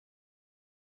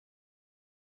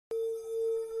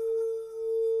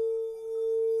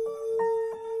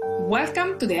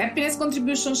Welcome to the Happiness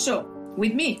Contribution Show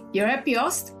with me, your happy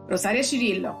host, Rosaria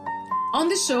Cirillo. On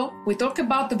the show, we talk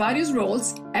about the various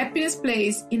roles happiness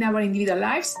plays in our individual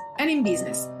lives and in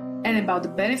business, and about the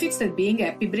benefits that being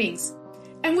happy brings.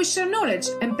 And we share knowledge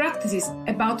and practices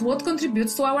about what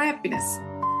contributes to our happiness.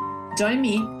 Join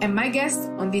me and my guests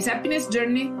on this happiness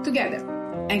journey together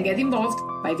and get involved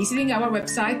by visiting our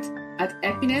website at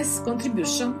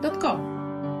happinesscontribution.com.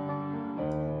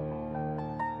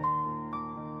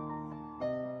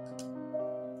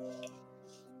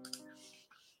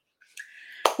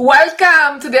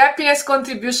 Welcome to the Happiness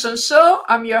Contribution Show.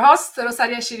 I'm your host,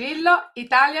 Rosaria Cirillo,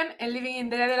 Italian and living in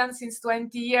the Netherlands since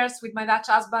 20 years with my Dutch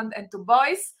husband and 2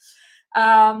 boys.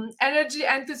 Energy,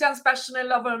 enthusiasm, passion, and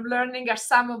love of learning are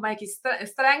some of my key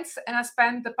strengths, and I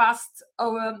spent the past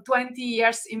 20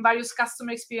 years in various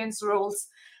customer experience roles.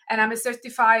 And I'm a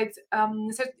certified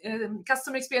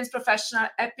customer experience professional,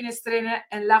 happiness trainer,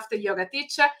 and laughter yoga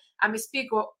teacher. I'm a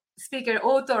speaker,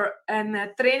 author, and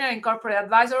trainer and corporate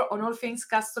advisor on all things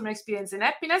customer experience and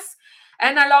happiness.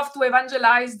 And I love to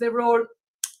evangelize the role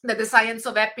that the science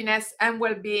of happiness and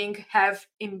well-being have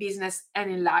in business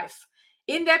and in life.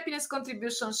 In the Happiness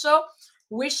Contribution Show,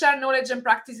 we share knowledge and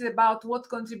practices about what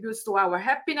contributes to our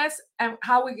happiness and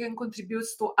how we can contribute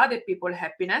to other people's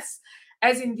happiness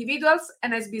as individuals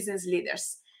and as business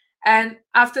leaders. And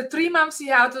after 3 months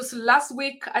hiatus, last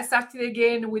week I started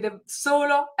again with a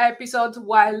solo episode,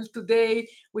 while today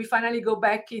we finally go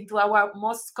back into our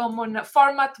most common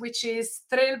format, which is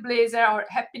Trailblazer or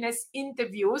happiness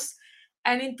interviews.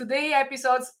 And in today's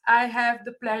episodes, I have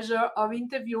the pleasure of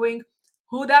interviewing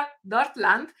Houda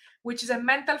Dortland, which is a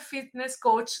mental fitness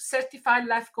coach, certified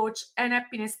life coach, and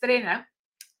happiness trainer.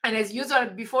 And as usual,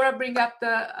 before I bring up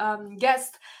the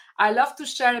guest, I love to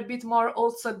share a bit more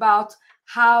also about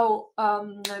how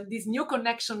this new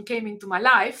connection came into my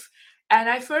life. And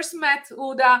I first met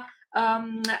Houda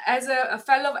as a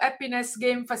fellow happiness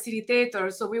game facilitator.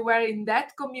 So we were in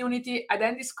that community. I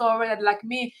then discovered that, like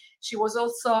me, she was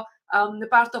also the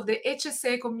part of the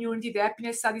HSA community, the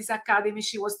Happiness Studies Academy.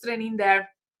 She was training there.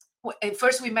 And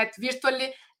first we met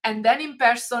virtually and then in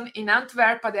person in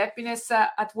Antwerp at the Happiness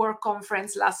at Work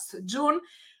conference last June.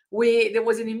 There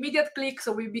was an immediate click,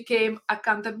 so we became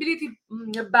accountability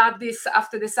buddies.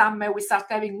 After the summer, we started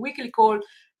having weekly calls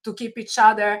to keep each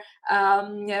other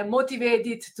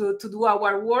motivated to do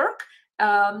our work.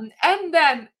 And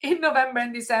then in November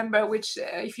and December, which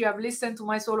if you have listened to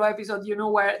my solo episode, you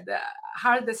know were the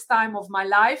hardest time of my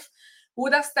life,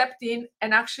 Houda stepped in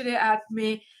and actually helped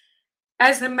me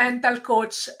as a mental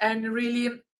coach and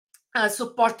really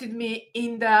supported me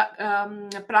in the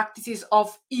practices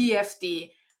of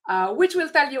EFT. Which we'll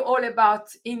tell you all about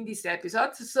in this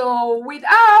episode. So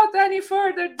without any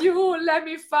further ado, let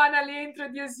me finally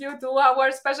introduce you to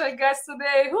our special guest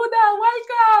today. Houda,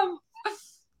 welcome!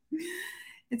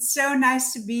 It's so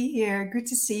nice to be here. Good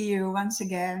to see you once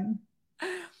again.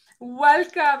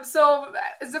 Welcome. So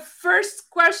the first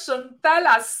question, tell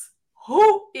us,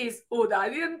 who is Houda? I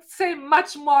didn't say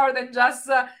much more than just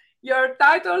your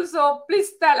title, so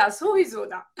please tell us, who is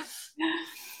Houda?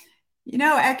 You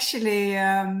know, actually,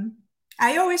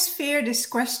 I always fear this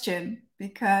question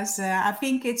because I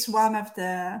think it's one of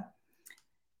the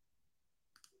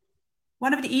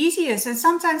easiest, and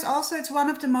sometimes also it's one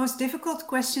of the most difficult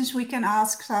questions we can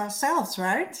ask ourselves,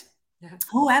 right? Yeah.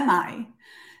 Who am I?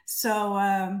 So,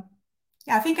 I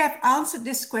think I've answered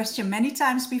this question many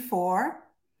times before,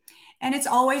 and it's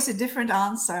always a different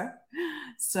answer.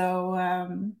 So,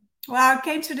 I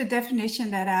came to the definition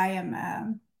that I am.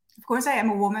 Of course, I am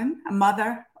a woman, a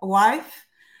mother, a wife.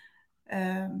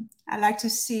 I like to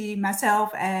see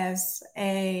myself as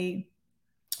a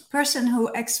person who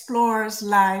explores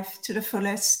life to the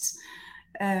fullest,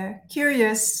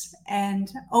 curious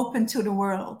and open to the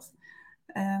world,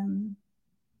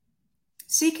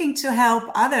 seeking to help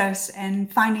others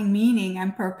and finding meaning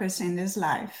and purpose in this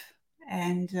life,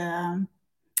 and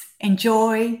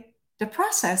enjoy the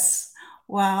process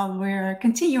while we're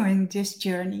continuing this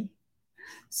journey.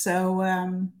 So,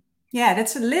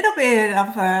 that's a little bit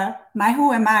of my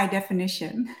who am I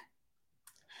definition.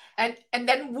 And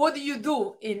then what do you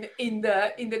do in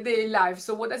the daily life?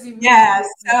 So what does it mean? Yeah,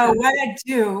 so what I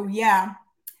do,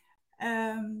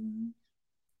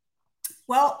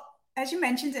 well, as you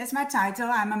mentioned, as my title,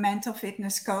 I'm a mental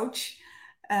fitness coach.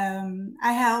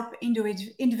 I help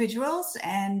individuals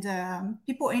and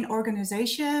people in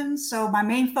organizations. So my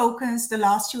main focus the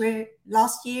last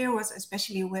year was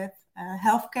especially with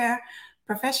healthcare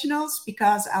professionals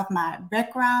because of my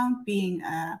background being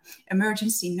an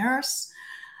emergency nurse.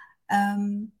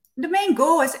 The main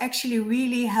goal is actually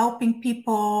really helping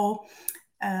people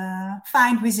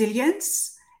find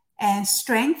resilience and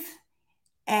strength,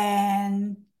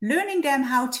 and learning them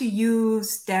how to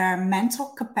use their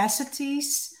mental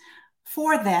capacities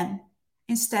for them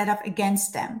instead of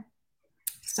against them.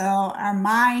 So our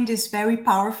mind is very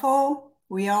powerful.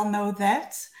 We all know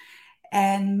that.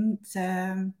 And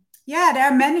yeah,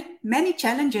 there are many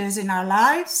challenges in our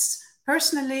lives.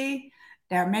 Personally,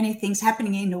 there are many things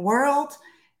happening in the world.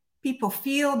 People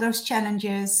feel those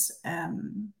challenges.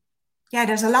 Yeah,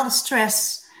 there's a lot of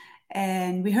stress,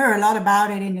 and we hear a lot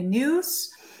about it in the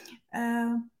news.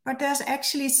 But there's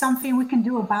actually something we can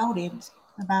do about it,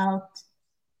 about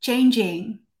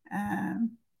changing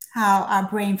how our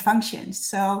brain functions.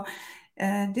 So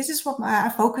this is what I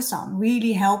focus on,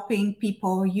 really helping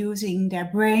people using their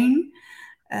brain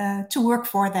to work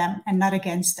for them and not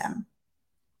against them.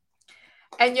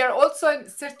 And you're also a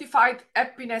certified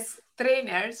happiness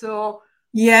trainer. So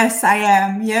yes, I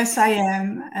am. Yes, I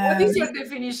am. What is your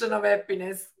definition of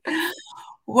happiness?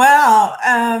 Well,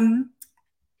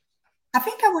 I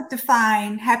think I would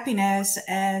define happiness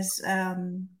as a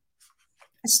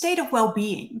state of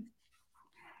well-being.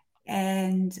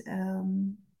 And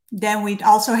then we'd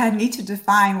also need to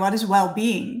define what is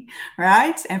well-being,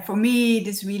 right? And for me,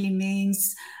 this really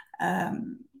means,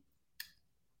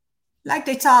 like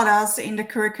they taught us in the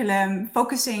curriculum,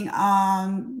 focusing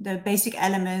on the basic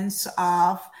elements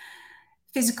of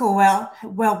physical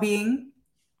well-being.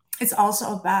 It's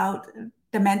also about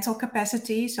the mental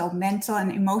capacity, so mental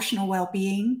and emotional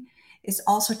well-being. It's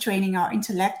also training our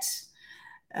intellect,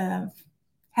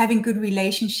 having good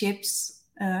relationships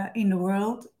in the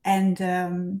world.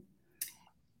 And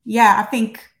yeah, I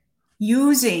think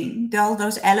using all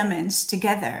those elements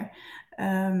together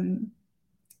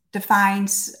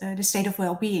defines the state of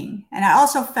well-being. And I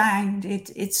also find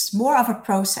it's more of a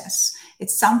process.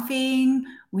 It's something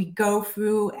we go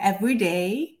through every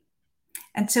day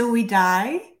until we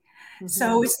die. Mm-hmm.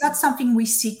 So it's not something we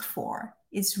seek for.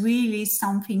 It's really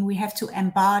something we have to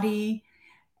embody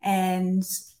and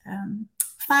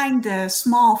find the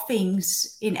small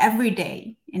things in every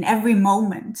day, in every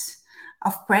moment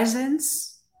of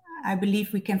presence. I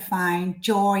believe we can find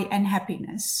joy and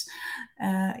happiness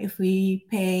if we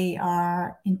pay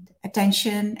our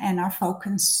attention and our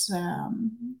focus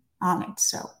on it.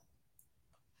 So.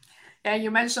 Yeah,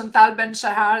 you mentioned Tal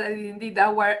Ben-Shahar, indeed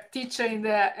our teacher in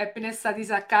the Happiness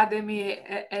Studies Academy,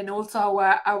 and also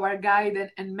our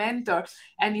guide and mentor,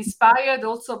 and inspired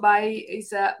also by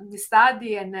his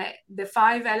study and the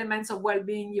 5 elements of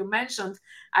well-being you mentioned.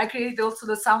 I created also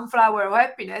the sunflower of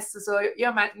happiness. So yeah,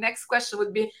 my next question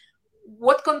would be,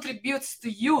 what contributes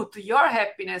to you, to your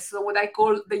happiness? So what I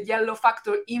call the yellow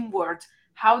factor inward.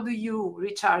 How do you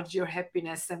recharge your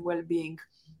happiness and well-being?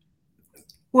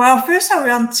 Well, first I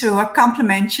want to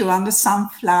compliment you on the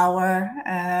sunflower.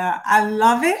 I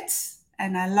love it,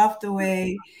 and I love the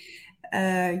way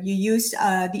you use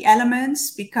the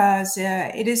elements, because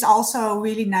it is also a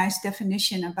really nice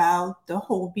definition about the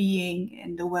whole being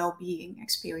and the well-being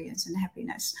experience and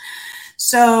happiness.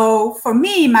 So for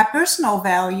me, my personal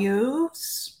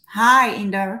values, high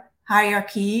in the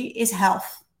hierarchy, is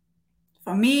health.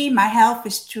 For me, my health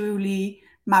is truly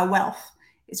my wealth.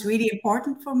 It's really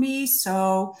important for me.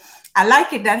 So I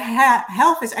like it that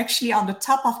health is actually on the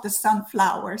top of the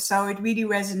sunflower. So it really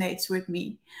resonates with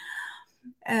me.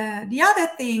 The other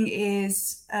thing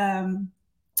is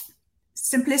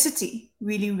simplicity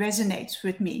really resonates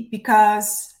with me,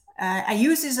 because I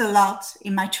use this a lot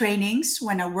in my trainings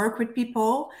when I work with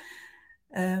people.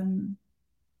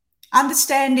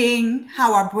 Understanding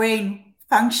how our brain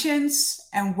functions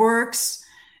and works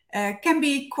can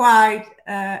be quite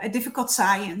a difficult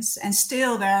science, and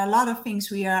still there are a lot of things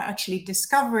we are actually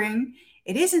discovering.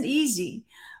 It isn't easy,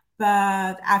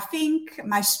 but I think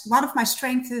one of my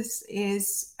strengths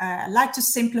is I like to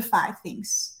simplify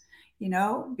things,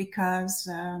 because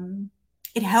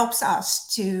it helps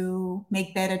us to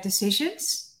make better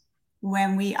decisions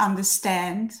when we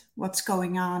understand what's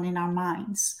going on in our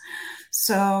minds.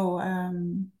 So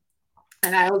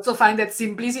and I also find that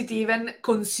simplicity even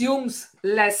consumes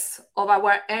less of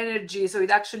our energy. So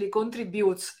it actually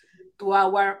contributes to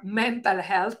our mental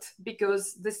health,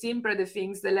 because the simpler the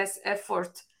things, the less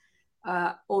effort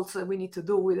also we need to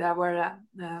do with our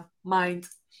mind.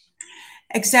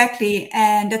 Exactly.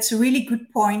 And that's a really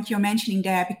good point you're mentioning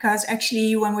there, because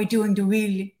actually when we're doing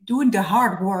the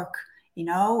hard work,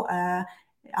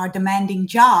 our demanding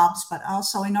jobs, but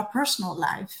also in our personal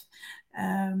life,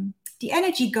 the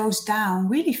energy goes down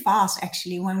really fast,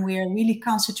 actually, when we're really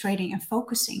concentrating and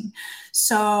focusing.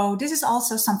 So this is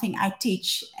also something I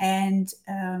teach. And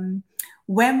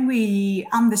when we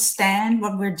understand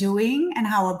what we're doing and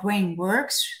how our brain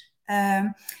works,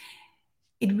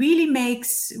 it really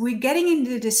makes, we're getting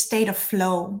into the state of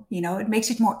flow, it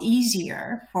makes it more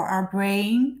easier for our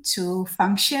brain to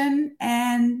function,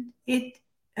 and it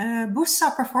boosts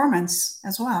our performance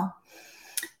as well.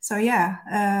 So yeah,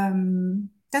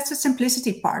 that's the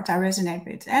simplicity part I resonate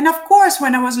with. And of course,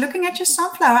 when I was looking at your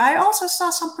sunflower, I also saw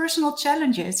some personal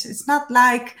challenges. It's not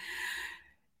like,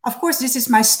 of course, this is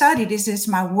my study, this is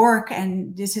my work,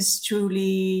 and this is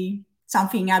truly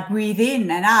something I breathe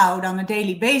in and out on a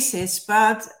daily basis.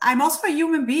 But I'm also a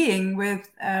human being with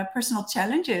personal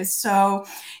challenges. So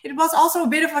it was also a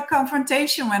bit of a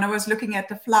confrontation when I was looking at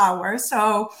the flower.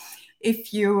 So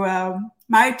if you,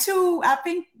 I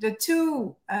think the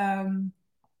two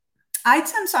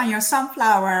items on your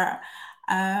sunflower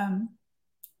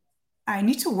I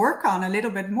need to work on a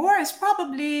little bit more is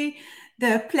probably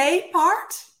the play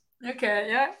part. Okay,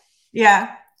 yeah.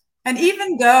 Yeah. And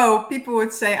even though people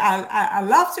would say, I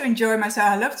love to enjoy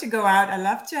myself, I love to go out, I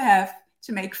love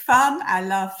to make fun, I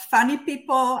love funny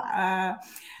people.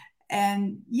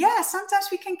 And yeah, sometimes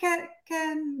we can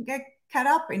get caught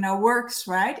up in our works,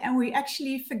 right? And we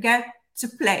actually forget to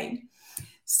play.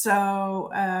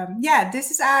 So I'm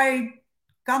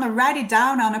gonna write it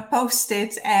down on a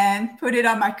Post-it and put it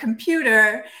on my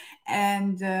computer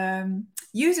and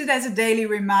use it as a daily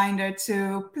reminder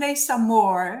to play some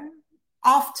more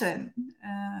often,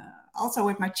 also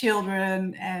with my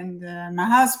children and my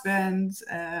husband,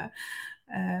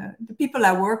 the people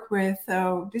I work with.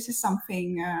 So this is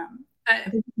something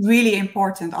really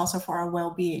important also for our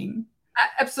well-being.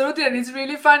 Absolutely, and it's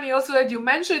really funny also that you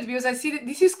mentioned it, because I see that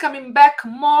this is coming back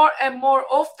more and more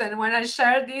often. When I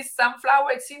share this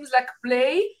sunflower, it seems like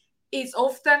play is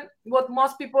often what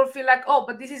most people feel like, oh,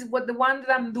 but this is what the one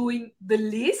that I'm doing the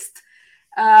least.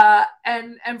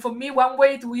 And for me, one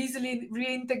way to easily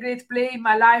reintegrate play in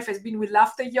my life has been with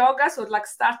laughter yoga. So like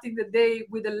starting the day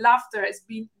with the laughter has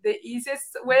been the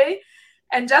easiest way.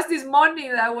 And just this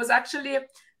morning, I was actually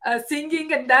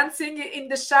singing and dancing in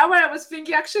the shower. I was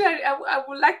thinking, actually, I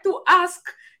would like to ask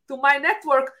to my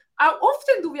network, how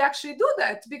often do we actually do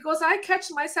that? Because I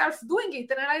catch myself doing it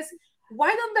and I realize,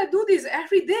 why don't I do this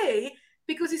every day?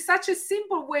 Because it's such a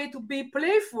simple way to be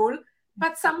playful,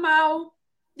 but somehow,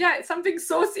 yeah, it's something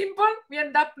so simple, we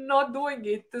end up not doing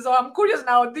it. So I'm curious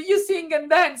now, do you sing and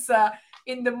dance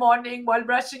in the morning while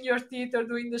brushing your teeth or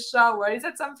doing the shower? Is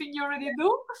that something you already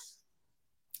do?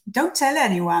 Don't tell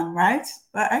anyone, right?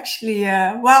 But actually,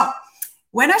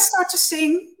 when I start to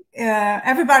sing,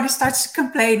 everybody starts to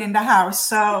complain in the house.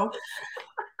 So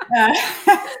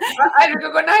I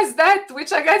recognize that,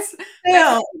 which I guess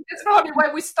that's probably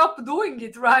why we stopped doing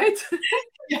it, right?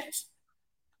 Yes.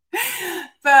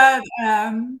 But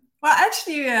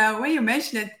actually, when you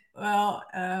mention it,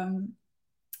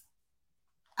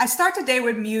 I start the day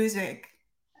with music.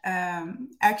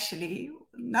 Actually,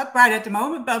 not right at the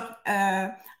moment, but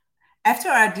after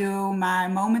I do my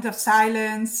moment of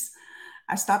silence,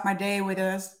 I start my day with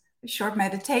a short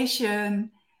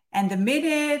meditation. And the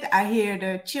minute I hear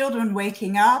the children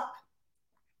waking up,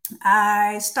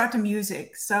 I start the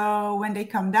music. So when they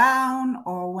come down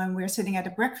or when we're sitting at the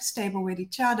breakfast table with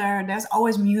each other, there's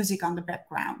always music on the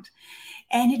background.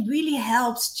 And it really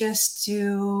helps just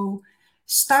to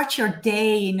start your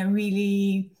day in a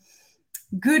really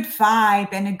good vibe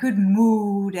and a good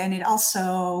mood. And it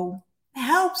also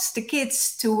helps the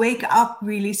kids to wake up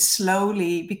really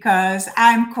slowly, because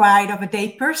I'm quite of a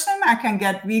day person. I can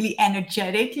get really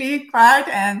energetically quiet,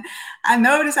 and I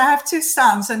notice I have two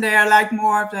sons and they are like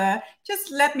more of the just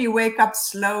let me wake up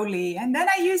slowly. And then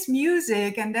I use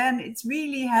music, and then it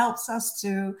really helps us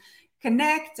to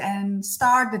connect and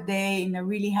start the day in a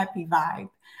really happy vibe.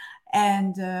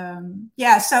 And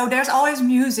so there's always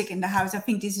music in the house. I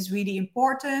think this is really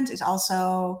important. It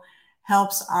also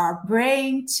helps our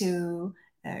brain to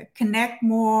connect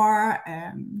more,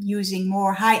 using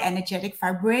more high energetic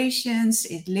vibrations.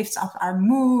 It lifts up our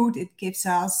mood. It gives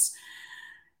us,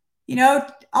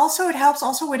 also it helps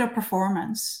also with our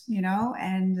performance,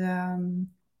 and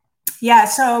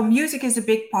so music is a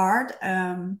big part.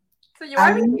 So you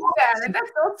are really there, and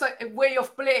that's also a way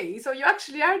of play. So you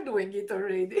actually are doing it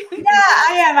already. Yeah,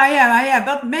 I am.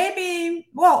 But maybe,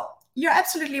 you're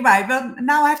absolutely right. But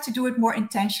now I have to do it more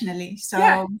intentionally. So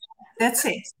that's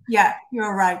it. Yeah,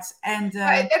 you're right. And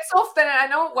that's often, I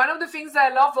know one of the things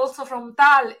that I love also from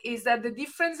Tal is that the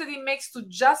difference that it makes to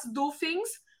just do things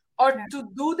or to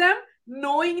do them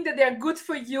knowing that they're good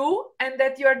for you and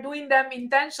that you're doing them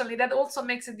intentionally, that also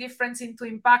makes a difference into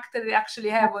impact that they actually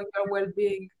have on your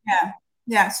well-being.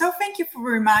 Yeah. So thank you for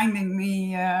reminding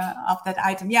me of that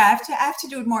item. Yeah, I have to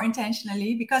do it more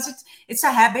intentionally, because it's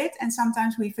a habit, and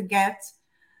sometimes we forget.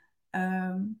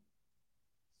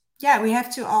 yeah, we have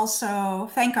to also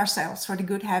thank ourselves for the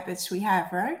good habits we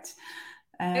have, right?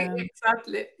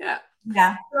 Exactly. Yeah.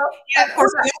 Yeah. So, Yeah, of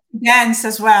course, I like to dance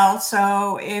as well.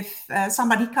 So if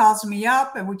somebody calls me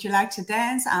up and would you like to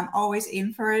dance, I'm always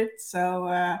in for it. So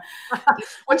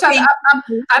which I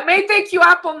may take you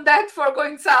up on that for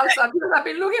going salsa, because I've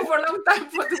been looking for a long time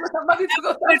for somebody to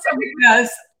go salsa with me.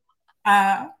 because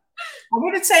I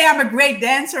wouldn't say I'm a great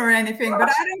dancer or anything, but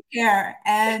I don't care.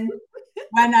 And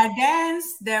when I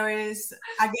dance,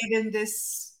 I get in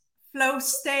this flow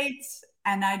state,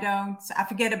 and I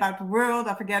forget about the world,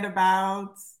 I forget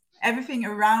about everything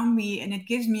around me, and it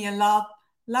gives me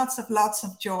lots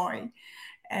of joy.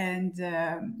 And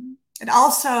it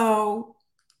also,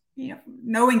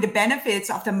 knowing the benefits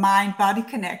of the mind-body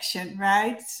connection,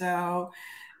 right? So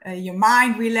your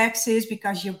mind relaxes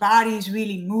because your body is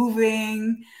really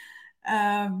moving.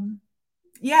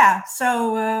 Yeah,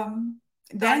 so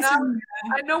dancing.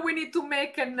 I know we need to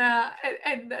make a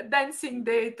dancing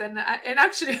date, and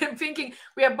actually I'm thinking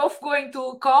we are both going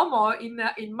to Como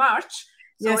in March.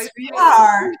 So Yes, we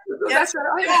are. Yes,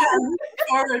 we are. Looking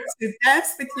forward to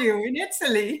dance with you in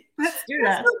Italy. Let's do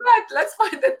that. Let's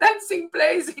find a dancing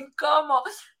place in Como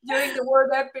during the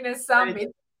World Happiness Summit.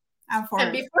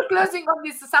 And before closing on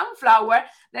this sunflower,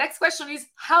 the next question is,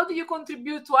 how do you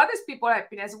contribute to others people's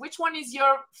happiness? Which one is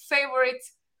your favorite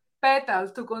petal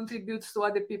to contribute to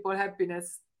other people's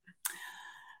happiness?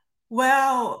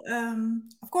 Well,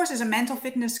 of course, as a mental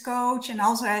fitness coach and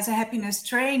also as a happiness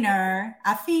trainer,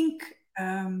 I think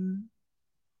I'm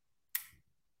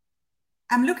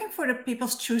looking for the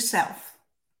people's true self,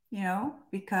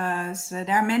 because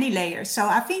there are many layers. So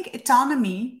I think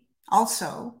autonomy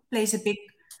also plays a big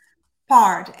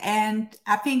part. And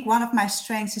I think one of my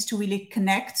strengths is to really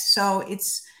connect. So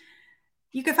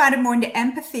you can find it more in the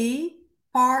empathy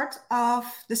part of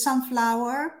the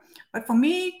sunflower. But for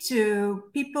me, to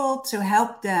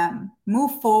help them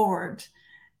move forward,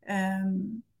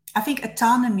 I think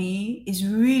autonomy is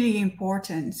really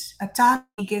important.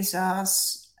 Autonomy gives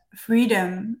us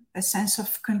freedom, a sense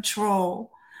of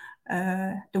control,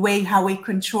 the way how we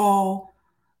control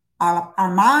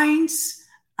our minds,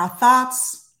 our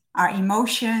thoughts, our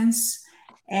emotions.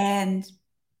 And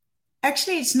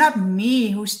actually, it's not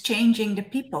me who's changing the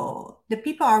people. The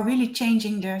people are really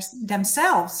changing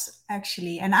themselves,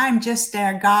 actually. And I'm just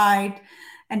their guide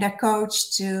and their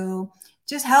coach to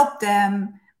just help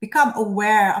them become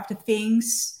aware of the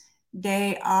things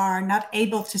they are not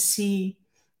able to see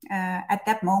at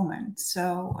that moment.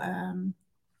 So,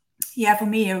 yeah, for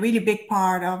me, a really big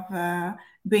part of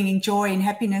bringing joy and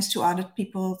happiness to other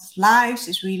people's lives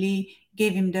is really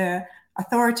giving the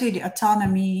authority, the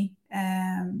autonomy,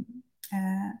 and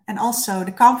also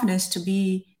the confidence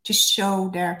to show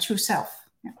their true self.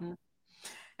 Yeah.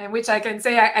 And which I can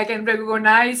say I can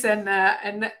recognize and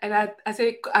I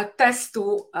say attest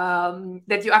to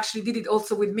that you actually did it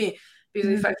also with me.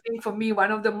 Because if I think for me,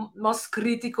 one of the most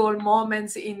critical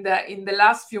moments in the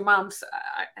last few months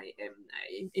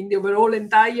in the overall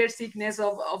entire sickness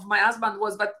of my husband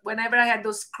was, but whenever I had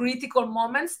those critical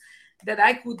moments that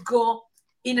I could go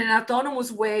in an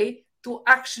autonomous way to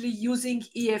actually using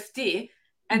EFT,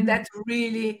 and that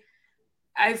really,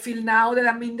 I feel now that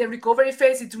I'm in the recovery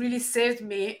phase, it really saved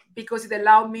me because it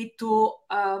allowed me to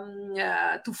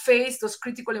face those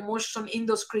critical emotions in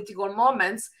those critical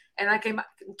moments, and I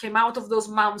came out of those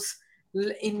months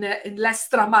in less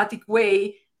dramatic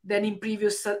way than in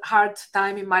previous hard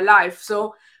time in my life.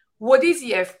 So, what is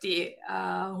EFT,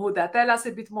 Houda? Tell us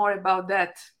a bit more about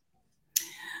that.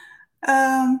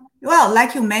 Well,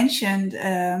 like you mentioned,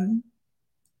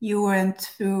 you went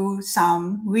through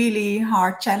some really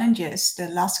hard challenges the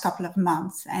last couple of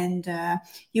months, and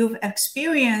you've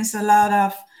experienced a lot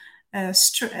of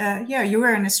you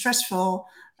were in a stressful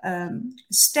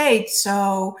state.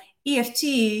 So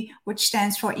EFT, which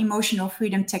stands for Emotional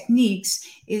Freedom Techniques,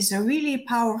 is a really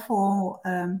powerful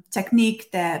technique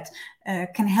that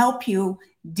can help you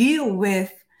deal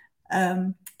with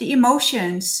the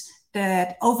emotions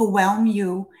that overwhelm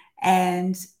you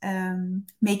and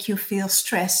make you feel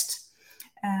stressed.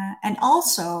 And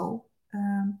also,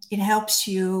 it helps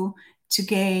you to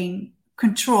gain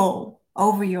control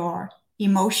over your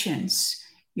emotions,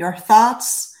 your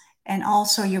thoughts, and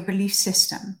also your belief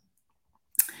system.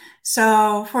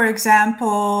 So, for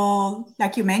example,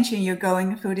 like you mentioned, you're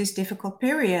going through this difficult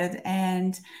period,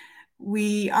 and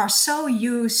we are so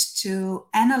used to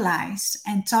analyze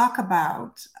and talk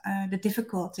about the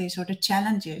difficulties or the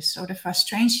challenges or the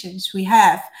frustrations we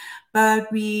have,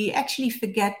 but we actually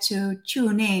forget to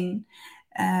tune in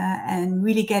and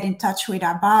really get in touch with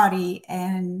our body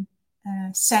and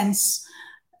sense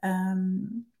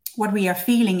what we are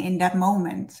feeling in that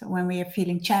moment when we are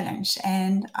feeling challenged.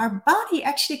 And our body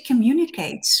actually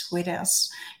communicates with us.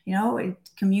 It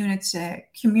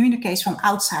communicates from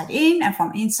outside in and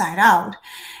from inside out.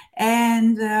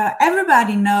 And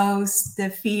everybody knows the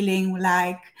feeling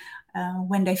like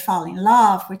when they fall in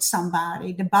love with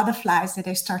somebody, the butterflies that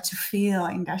they start to feel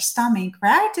in their stomach,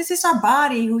 right? This is our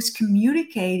body who's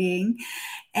communicating,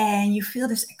 and you feel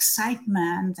this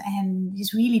excitement and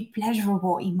these really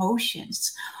pleasurable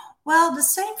emotions. Well, the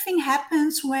same thing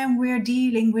happens when we're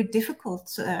dealing with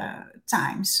difficult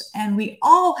times, and we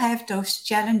all have those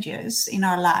challenges in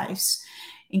our lives,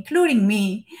 including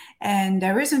me. And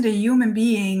there isn't a human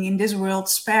being in this world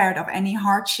spared of any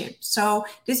hardship. So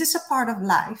this is a part of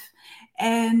life.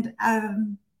 And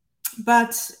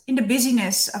but in the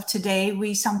busyness of today,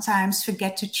 we sometimes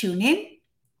forget to tune in,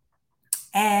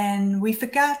 and we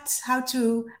forgot how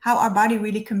our body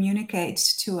really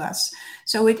communicates to us.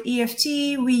 So with EFT,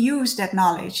 we use that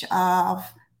knowledge of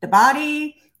the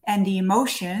body and the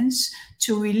emotions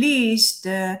to release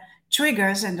the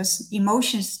triggers and the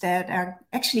emotions that are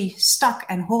actually stuck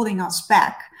and holding us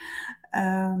back,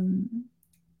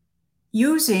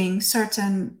 using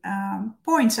certain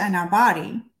points in our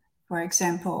body. For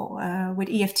example, with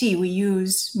EFT, we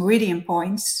use meridian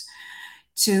points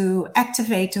to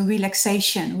activate the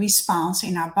relaxation response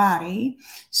in our body.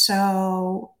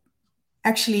 So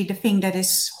actually the thing that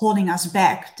is holding us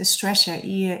back, the stressor,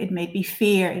 it may be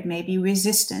fear, it may be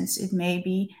resistance, it may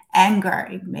be anger,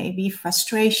 it may be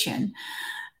frustration.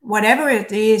 Whatever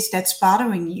it is that's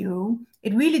bothering you,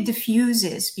 it really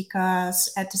diffuses,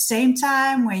 because at the same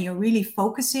time, when you're really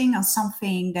focusing on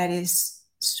something that is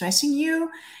stressing you,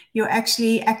 you're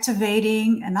actually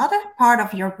activating another part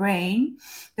of your brain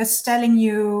that's telling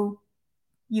you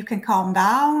you can calm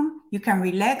down, you can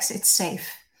relax, it's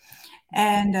safe.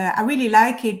 And I really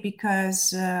like it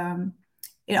because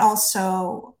it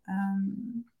also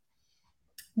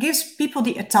gives people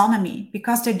the autonomy,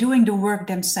 because they're doing the work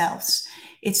themselves.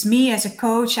 It's me as a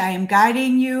coach, I am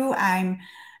guiding you, I'm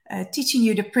teaching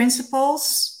you the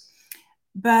principles,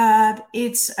 but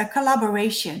it's a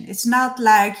collaboration. It's not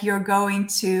like you're going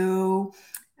to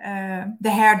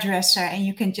the hairdresser and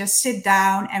you can just sit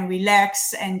down and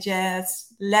relax and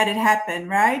just let it happen,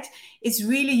 right? It's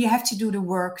really, you have to do the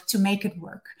work to make it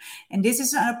work. And this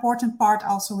is an important part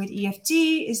also with EFT,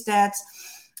 is that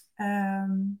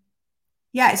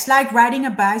it's like riding a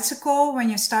bicycle. When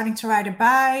you're starting to ride a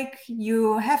bike,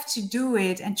 you have to do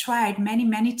it and try it many,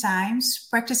 many times,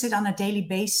 practice it on a daily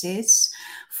basis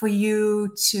for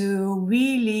you to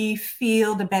really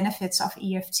feel the benefits of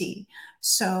EFT.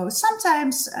 So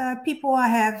sometimes people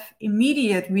have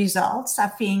immediate results. I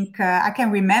think I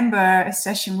can remember a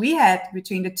session we had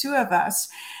between the two of us,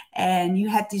 and you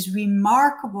had these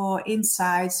remarkable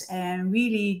insights and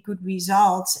really good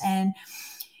results, and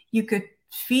you could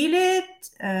feel it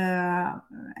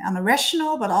on a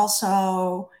rational, but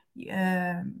also,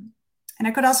 and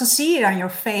I could also see it on your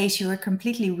face. You were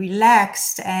completely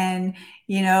relaxed and,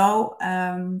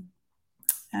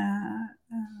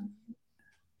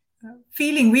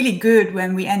 feeling really good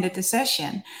when we ended the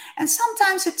session. And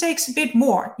sometimes it takes a bit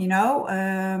more,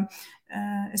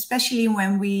 especially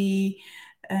when we,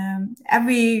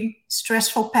 every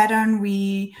stressful pattern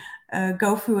we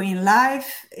go through in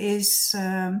life is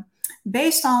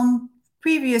based on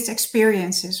previous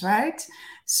experiences, right?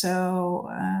 So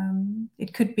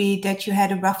it could be that you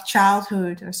had a rough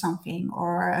childhood or something,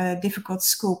 or a difficult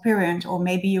school period, or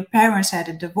maybe your parents had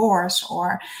a divorce,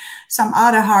 or some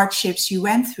other hardships you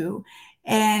went through.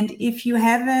 And if you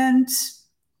haven't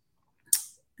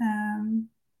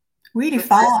really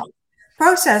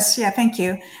processed, thank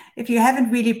you. If you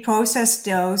haven't really processed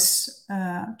those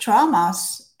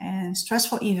traumas and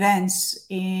stressful events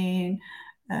in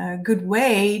a good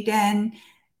way, then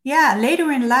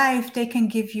later in life they can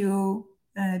give you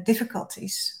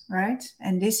difficulties, right?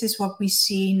 And this is what we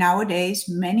see nowadays.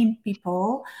 Many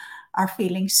people are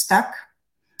feeling stuck,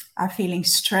 are feeling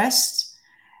stressed.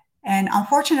 And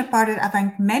unfortunate part is, I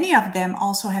think many of them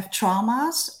also have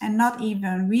traumas and not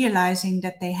even realizing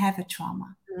that they have a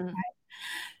trauma. Right?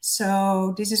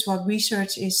 So this is what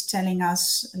research is telling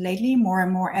us lately. More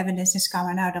and more evidence is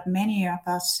coming out that many of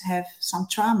us have some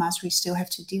traumas we still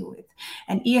have to deal with.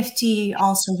 And EFT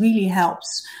also really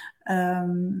helps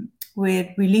with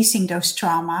releasing those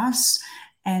traumas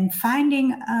and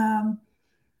finding a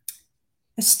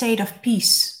state of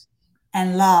peace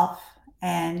and love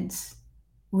and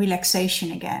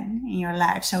relaxation again in your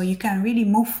life, so you can really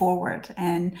move forward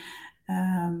and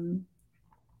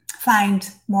find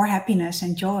more happiness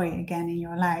and joy again in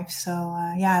your life. So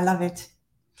I love it.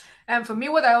 And for me,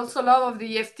 what I also love of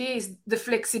the EFT is the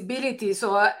flexibility.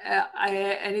 So,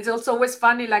 and it's also always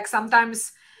funny, like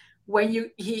sometimes when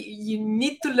you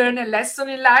need to learn a lesson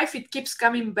in life, it keeps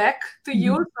coming back to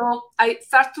you. So I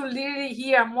start to really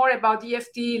hear more about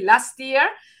EFT last year.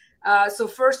 So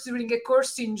first, during a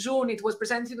course in June, it was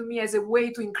presented to me as a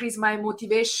way to increase my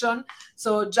motivation.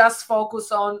 So just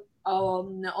focus on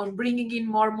bringing in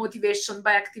more motivation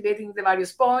by activating the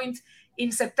various points.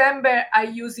 In September, I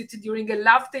use it during a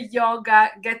laughter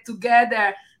yoga get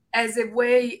together as a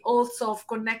way also of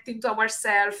connecting to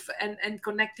ourselves and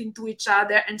connecting to each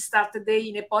other and start the day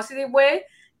in a positive way.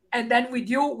 And then with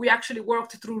you, we actually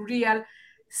worked through real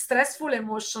stressful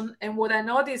emotion. And what I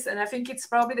noticed, and I think it's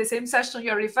probably the same session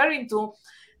you're referring to,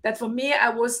 that for me, I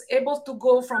was able to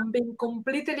go from being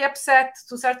completely upset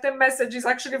to certain messages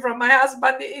actually from my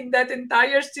husband in that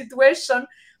entire situation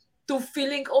to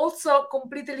feeling also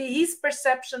completely his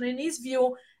perception and his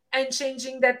view, and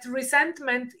changing that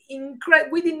resentment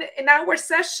within an hour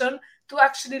session to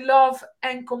actually love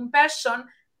and compassion,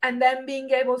 and then being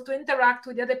able to interact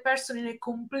with the other person in a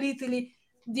completely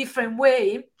different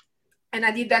way. And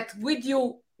I did that with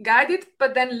you guided,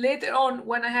 but then later on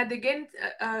when I had again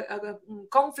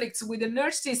conflicts with the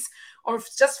nurses or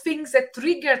just things that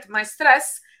triggered my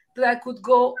stress, that I could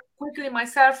go quickly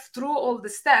myself through all the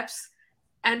steps.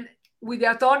 And with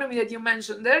the autonomy that you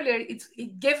mentioned earlier,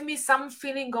 it gave me some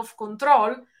feeling of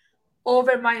control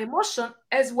over my emotion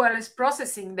as well as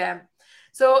processing them.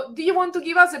 So do you want to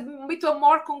give us a bit of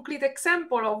more concrete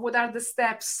example of what are the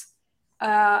steps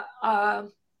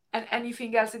and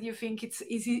anything else that you think it's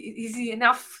easy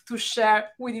enough to share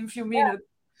within a few minutes?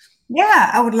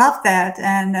 Yeah, I would love that.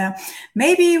 And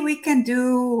maybe we can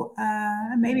do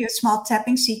maybe a small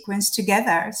tapping sequence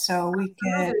together so we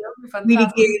can really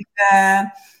give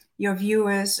your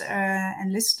viewers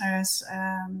and listeners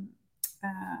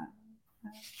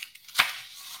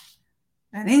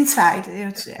an insight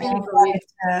into what it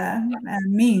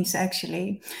means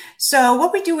actually. So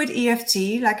what we do with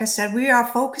EFT, like I said, we are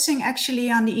focusing actually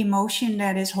on the emotion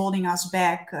that is holding us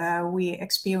back, we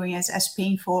experience as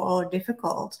painful or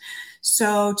difficult.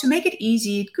 So to make it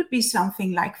easy, it could be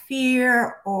something like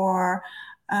fear or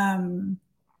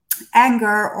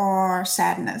anger or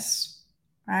sadness,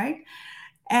 right?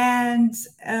 And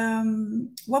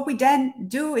what we then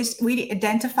do is really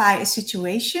identify a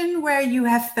situation where you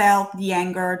have felt the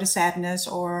anger, the sadness,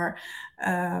 or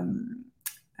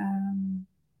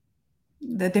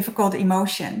the difficult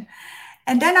emotion.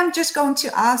 And then I'm just going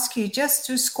to ask you just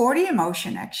to score the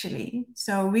emotion, actually.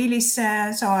 So really, so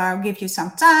I'll give you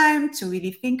some time to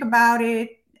really think about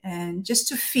it and just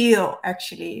to feel,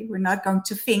 actually. We're not going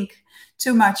to think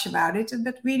too much about it,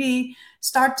 but really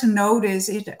start to notice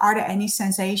are there any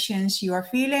sensations you are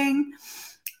feeling,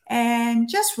 and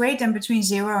just rate them between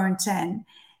 0 and 10.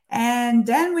 And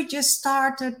then we just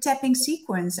start a tapping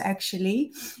sequence,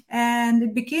 actually. And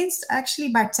it begins actually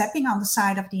by tapping on the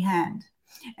side of the hand.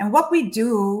 And what we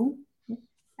do,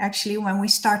 actually, when we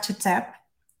start to tap,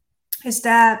 is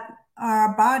that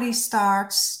our body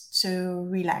starts to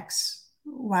relax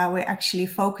while we're actually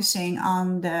focusing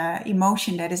on the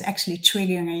emotion that is actually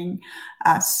triggering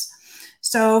us.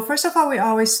 So first of all, we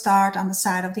always start on the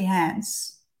side of the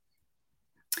hands.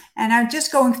 And I'm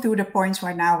just going through the points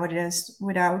right now with this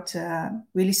without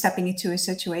really stepping into a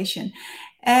situation.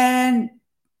 And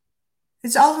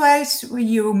it's always, when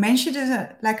you mention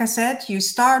it, like I said, you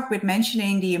start with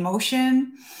mentioning the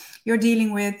emotion you're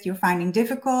dealing with, you're finding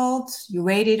difficult, you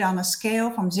rate it on a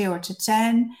scale from 0 to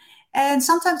 10. And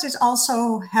sometimes it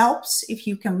also helps if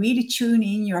you can really tune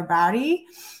in your body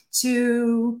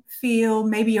to feel,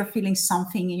 maybe you're feeling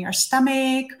something in your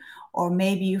stomach, or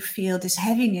maybe you feel this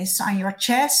heaviness on your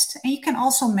chest. And you can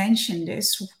also mention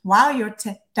this while you're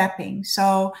tapping.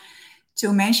 So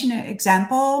to mention an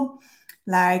example,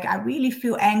 like, I really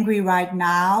feel angry right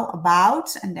now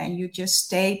about, and then you just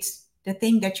state the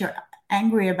thing that you're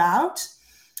angry about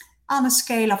on a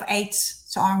scale of 8.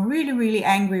 So I'm really, really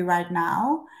angry right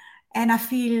now, and I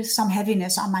feel some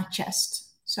heaviness on my chest.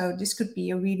 So this could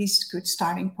be a really good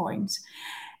starting point.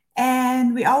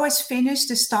 And we always finish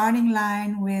the starting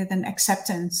line with an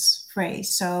acceptance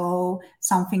phrase. So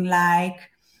something like,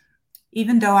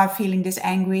 even though I'm feeling this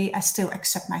angry, I still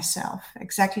accept myself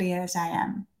exactly as I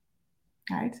am.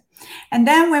 Right. And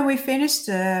then when we finish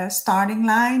the starting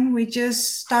line, we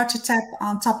just start to tap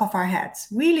on top of our head,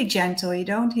 really gentle. You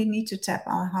don't need to tap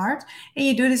on hard. And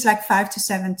you do this like 5 to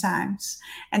 7 times.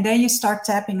 And then you start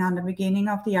tapping on the beginning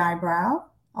of the eyebrow,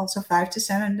 also 5 to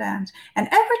 7 times. And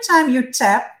every time you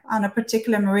tap on a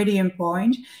particular meridian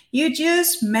point, you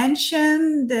just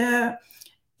mention the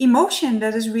emotion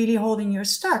that is really holding you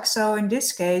stuck. So in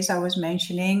this case, I was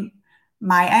mentioning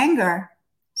my anger.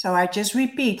 So I just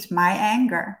repeat my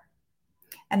anger.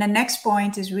 And the next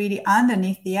point is really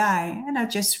underneath the eye. And I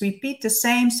just repeat the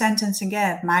same sentence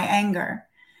again, my anger.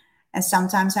 And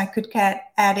sometimes I could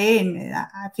add in,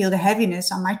 I feel the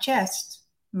heaviness on my chest,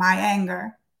 my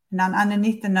anger. And then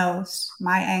underneath the nose,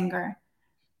 my anger.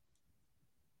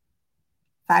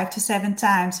 5 to 7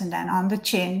 times. And then on the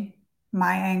chin,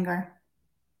 my anger.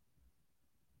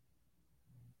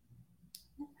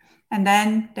 And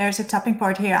then there's a tapping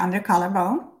point here under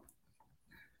collarbone.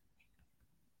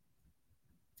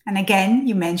 And again,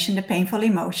 you mentioned the painful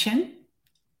emotion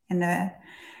and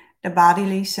the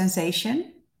bodily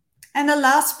sensation. And the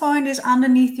last point is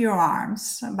underneath your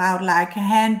arms, about like a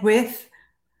hand width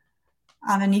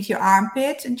underneath your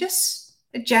armpit, and just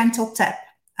a gentle tap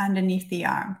underneath the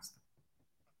arms.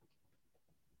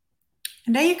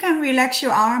 And then you can relax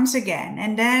your arms again.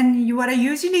 And then what I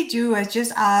usually do is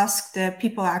just ask the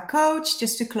people I coach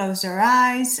just to close their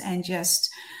eyes and just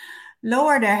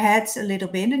lower their heads a little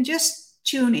bit and just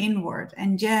tune inward.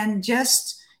 And then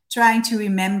just trying to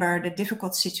remember the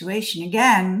difficult situation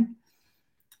again.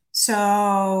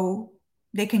 So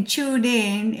they can tune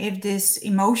in if this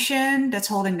emotion that's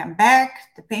holding them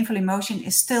back, the painful emotion,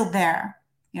 is still there.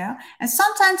 Yeah. And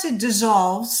sometimes it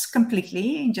dissolves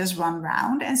completely in just one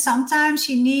round. And sometimes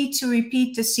you need to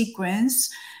repeat the sequence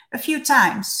a few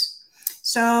times.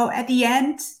 So at the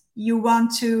end, you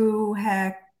want to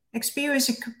experience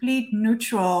a complete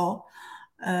neutral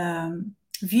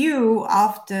view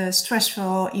of the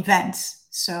stressful event.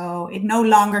 So it no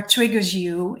longer triggers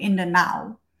you in the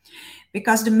now.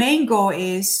 Because the main goal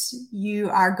is you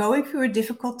are going through a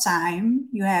difficult time,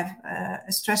 you have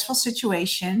a stressful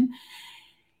situation,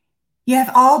 you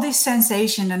have all this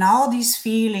sensation and all these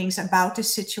feelings about the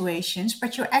situations,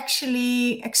 but you're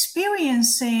actually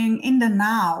experiencing in the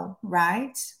now,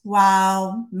 right?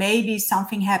 While maybe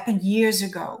something happened years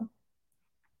ago.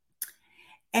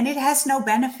 And it has no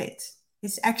benefit.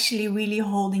 It's actually really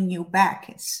holding you back.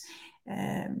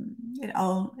 It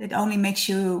only makes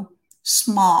you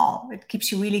small. It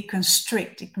keeps you really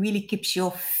constrict. It really keeps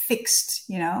you fixed,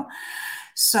 you know.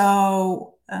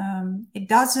 So it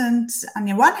doesn't, on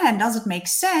the one hand, doesn't make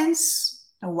sense.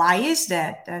 Why is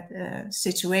that? That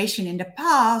situation in the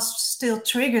past still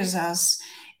triggers us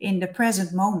in the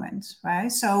present moment,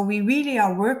 right? So we really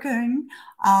are working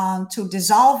on to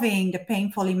dissolving the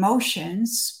painful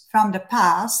emotions from the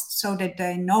past so that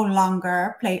they no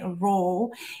longer play a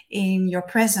role in your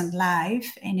present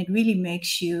life. And it really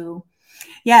makes you,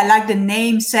 yeah, like the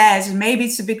name says, maybe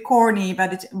it's a bit corny,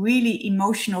 but it's really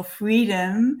emotional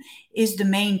freedom is the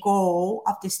main goal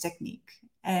of this technique.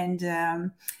 And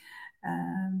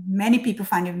many people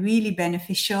find it really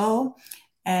beneficial.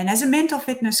 And as a mental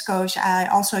fitness coach, I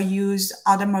also use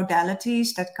other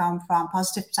modalities that come from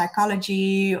positive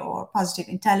psychology or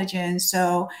positive intelligence,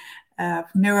 so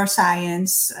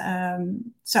neuroscience.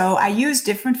 So I use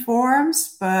different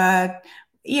forms, but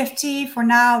EFT for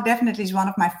now definitely is one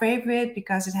of my favorite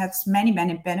because it has many,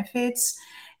 many benefits.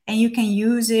 And you can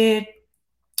use it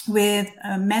with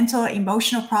mental,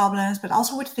 emotional problems, but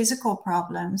also with physical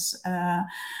problems.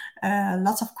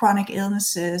 Lots of chronic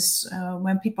illnesses.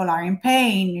 When people are in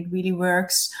pain, it really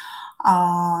works.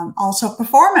 Also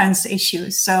performance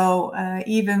issues. So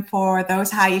even for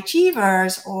those high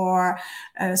achievers or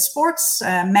sports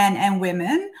men and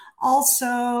women,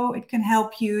 also it can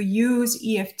help you use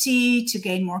EFT to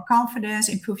gain more confidence,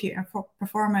 improve your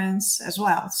performance as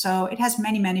well. So it has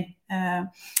many, many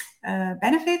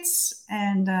benefits,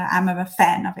 and I'm a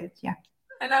fan of it. Yeah.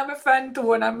 And I'm a fan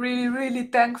too, and I'm really, really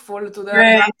thankful to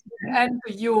the and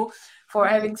to you for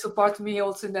having supported me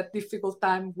also in that difficult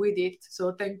time with it.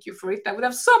 So thank you for it. I would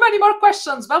have so many more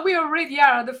questions, but we already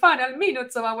are at the final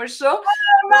minutes of our show.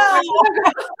 Oh,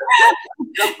 no.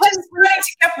 Just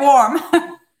to get warm.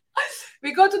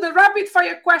 We go to the rapid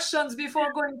fire questions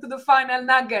before going to the final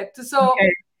nugget. So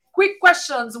quick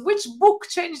questions. Which book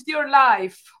changed your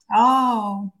life?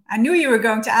 Oh, I knew you were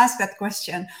going to ask that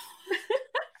question.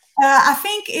 I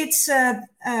think it's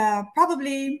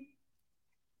probably,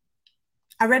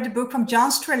 I read the book from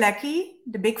John Strzelecki,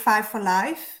 The Big Five for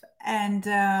Life, and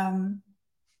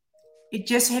it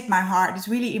just hit my heart. It's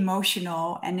really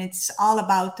emotional, and it's all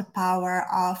about the power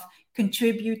of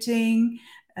contributing,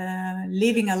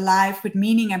 living a life with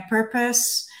meaning and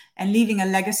purpose, and leaving a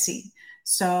legacy.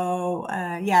 So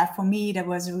yeah, for me, that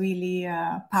was a really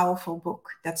powerful book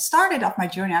that started off my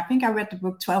journey. I think I read the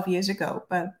book 12 years ago,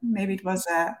 but maybe it was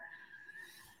a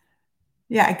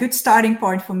good starting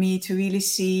point for me to really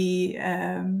see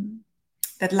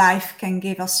that life can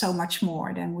give us so much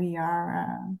more than we are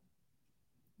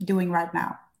doing right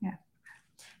now. Yeah.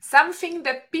 Something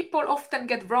that people often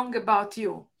get wrong about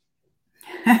you.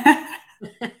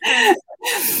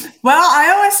 Well,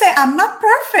 I always say I'm not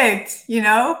perfect. You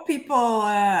know, people,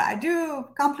 I do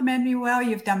compliment me. Well,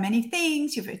 you've done many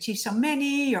things. You've achieved so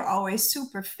many. You're always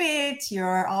super fit.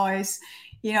 You're always,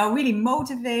 you know, really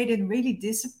motivated, really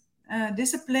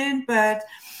disciplined. But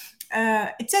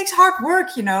it takes hard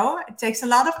work, you know, it takes a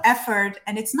lot of effort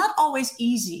and it's not always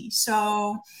easy.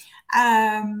 So,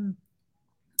 um,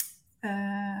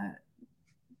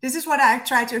 this is what I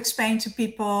try to explain to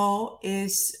people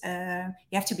is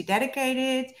you have to be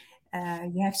dedicated.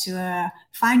 You have to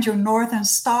find your northern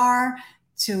star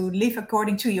to live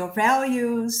according to your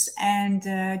values and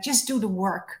just do the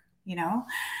work, you know.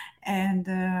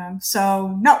 And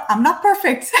so, no, I'm not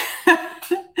perfect.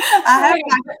 I have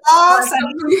my flaws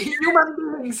and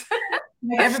human beings.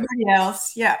 like everybody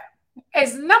else. Yeah. A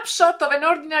snapshot of an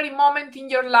ordinary moment in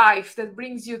your life that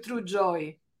brings you true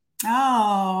joy.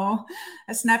 Oh,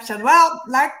 a snapshot. Well,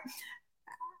 like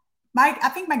I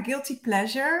think my guilty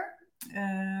pleasure,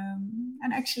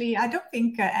 and actually, I don't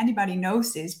think anybody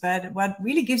knows this, but what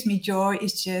really gives me joy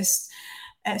is just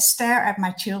stare at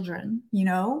my children, you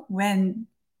know, when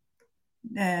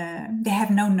they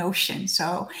have no notion.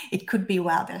 So it could be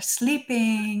while they're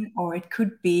sleeping, or it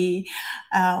could be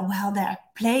while they're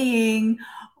playing,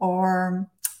 or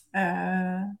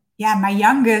yeah, my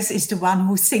youngest is the one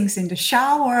who sings in the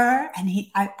shower, and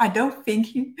I don't think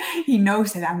he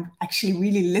knows that I'm actually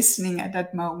really listening at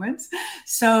that moment.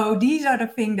 So these are the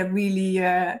things that really,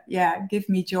 yeah, give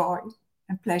me joy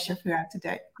and pleasure throughout the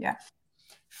day. Yeah.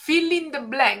 Fill in the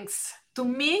blanks. To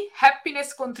me,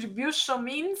 happiness contribution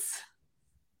means?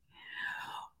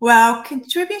 Well,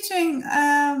 contributing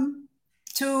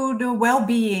to the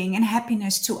well-being and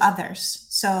happiness to others.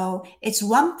 So it's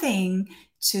one thing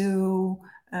to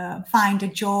find the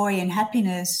joy and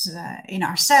happiness in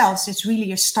ourselves. It's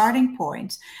really a starting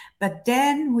point. But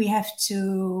then we have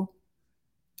to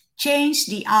change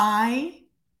the I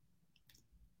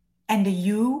and the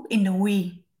you in the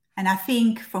we. And I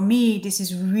think for me, this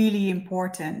is really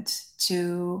important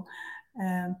to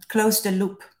close the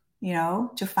loop, you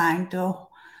know, to find the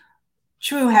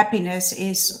true happiness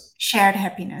is shared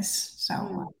happiness.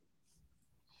 So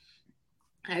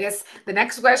I guess the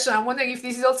next question, I'm wondering if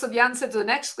this is also the answer to the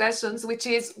next questions, which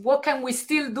is what can we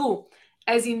still do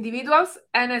as individuals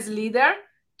and as leader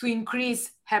to increase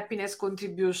happiness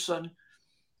contribution?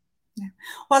 yeah.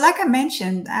 Well, like I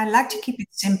mentioned, I like to keep it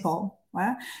simple.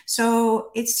 Well,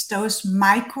 so it's those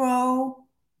micro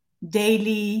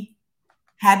daily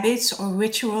habits or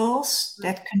rituals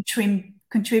that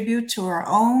contribute to our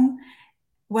own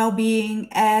well-being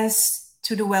as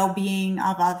to the well-being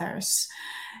of others.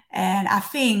 And I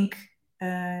think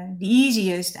the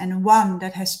easiest and one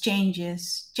that has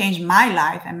changed my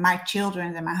life and my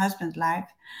children and my husband's life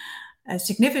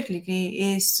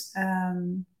significantly is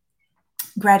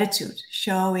gratitude,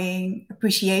 showing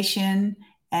appreciation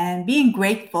and being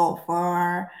grateful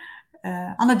for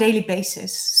on a daily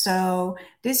basis. So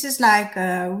this is like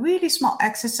a really small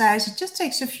exercise. It just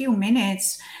takes a few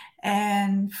minutes.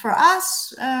 And for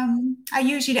us, I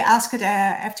usually ask it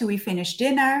after we finish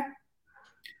dinner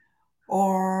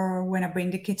or when I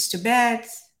bring the kids to bed.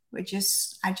 I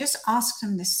just ask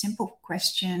them this simple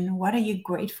question: what are you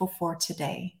grateful for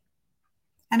today?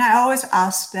 And I always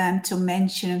ask them to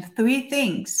mention 3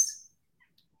 things.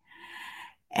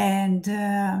 And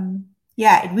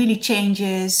yeah, it really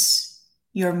changes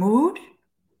your mood.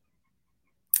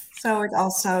 So it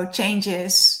also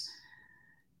changes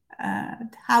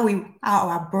how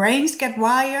our brains get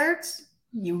wired.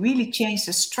 You really change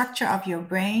the structure of your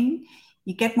brain.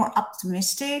 You get more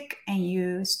optimistic and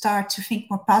you start to think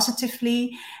more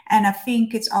positively. And I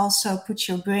think it's also puts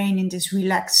your brain in this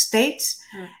relaxed state.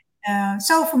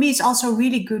 So for me, it's also a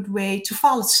really good way to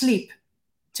fall asleep,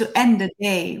 to end the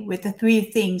day with the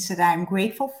 3 things that I'm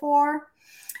grateful for.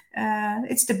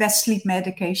 It's the best sleep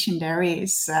medication there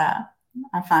is.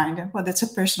 I find. Well, that's a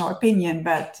personal opinion,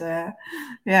 but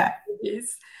yeah.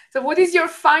 Yes. So what is your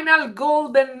final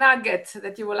golden nugget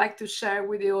that you would like to share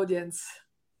with the audience?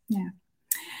 Yeah.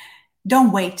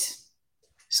 Don't wait.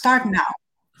 Start now.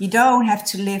 You don't have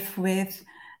to live with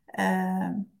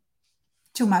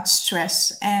too much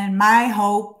stress. And my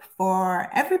hope for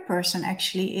every person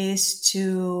actually is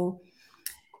to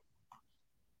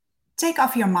take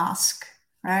off your mask,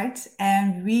 right?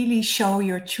 And really show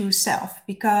your true self,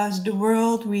 because the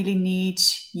world really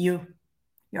needs you,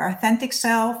 your authentic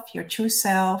self, your true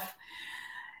self.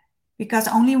 Because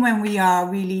only when we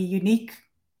are really unique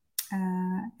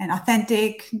and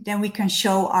authentic, then we can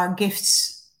show our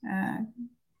gifts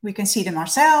we can see them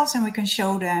ourselves and we can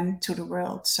show them to the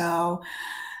world. So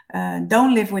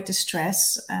don't live with the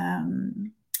stress,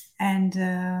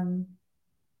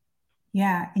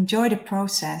 enjoy the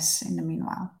process in the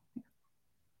meanwhile.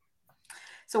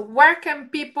 So where can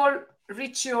people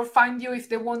reach you or find you if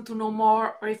they want to know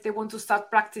more or if they want to start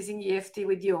practicing EFT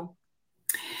with you?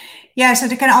 Yeah, so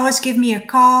they can always give me a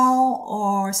call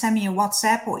or send me a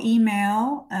WhatsApp or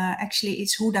email. Actually,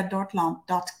 it's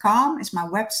houda.dortland.com is my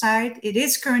website. It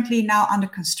is currently now under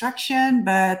construction,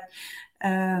 but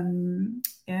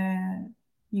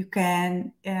you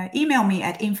can email me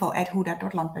at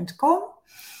info@houda.dortland.com.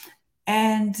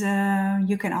 And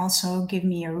you can also give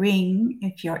me a ring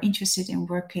if you're interested in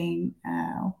working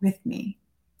with me.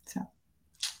 So.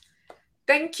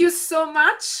 Thank you so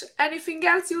much. Anything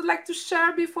else you would like to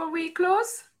share before we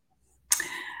close?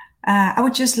 I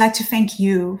would just like to thank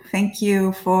you. Thank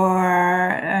you for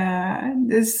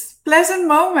this pleasant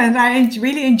moment. I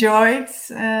really enjoyed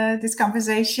this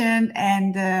conversation.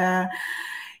 And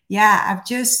I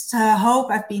just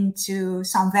hope I've been to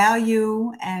some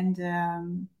value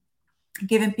and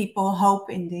giving people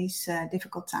hope in these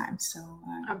difficult times. So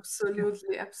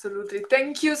absolutely.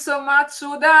 Thank you so much,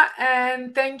 Houda,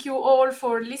 and thank you all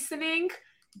for listening.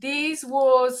 This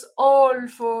was all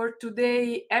for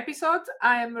today's episode.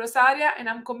 I am Rosaria, and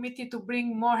I'm committed to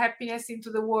bring more happiness into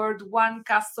the world, one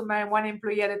customer, one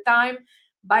employee at a time,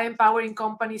 by empowering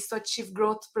companies to achieve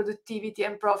growth, productivity,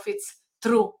 and profits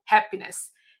through happiness.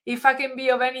 If I can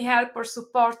be of any help or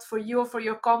support for you or for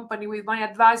your company with my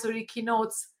advisory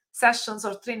keynotes, sessions,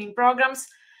 or training programs,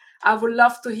 I would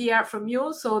love to hear from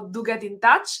you, so do get in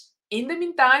touch. In the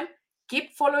meantime,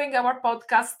 keep following our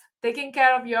podcast, taking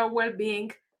care of your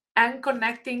well-being, and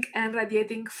connecting and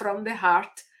radiating from the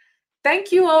heart.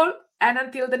 Thank you all, and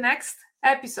until the next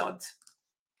episode.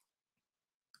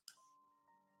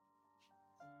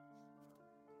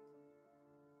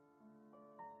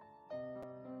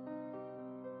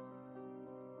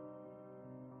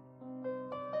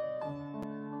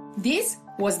 This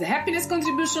was the Happiness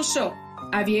Contribution Show,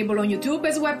 available on YouTube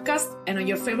as webcast and on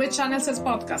your favorite channels as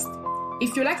podcast.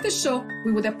 If you like the show,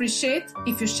 we would appreciate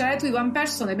if you share it with one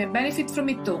person that may benefit from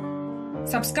it too.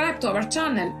 Subscribe to our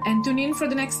channel and tune in for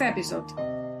the next episode.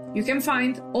 You can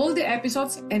find all the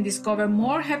episodes and discover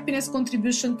more happiness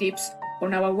contribution tips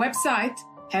on our website,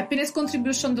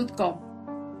 happinesscontribution.com.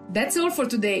 That's all for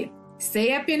today. Stay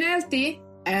happy and healthy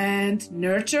and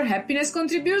nurture happiness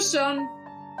contribution.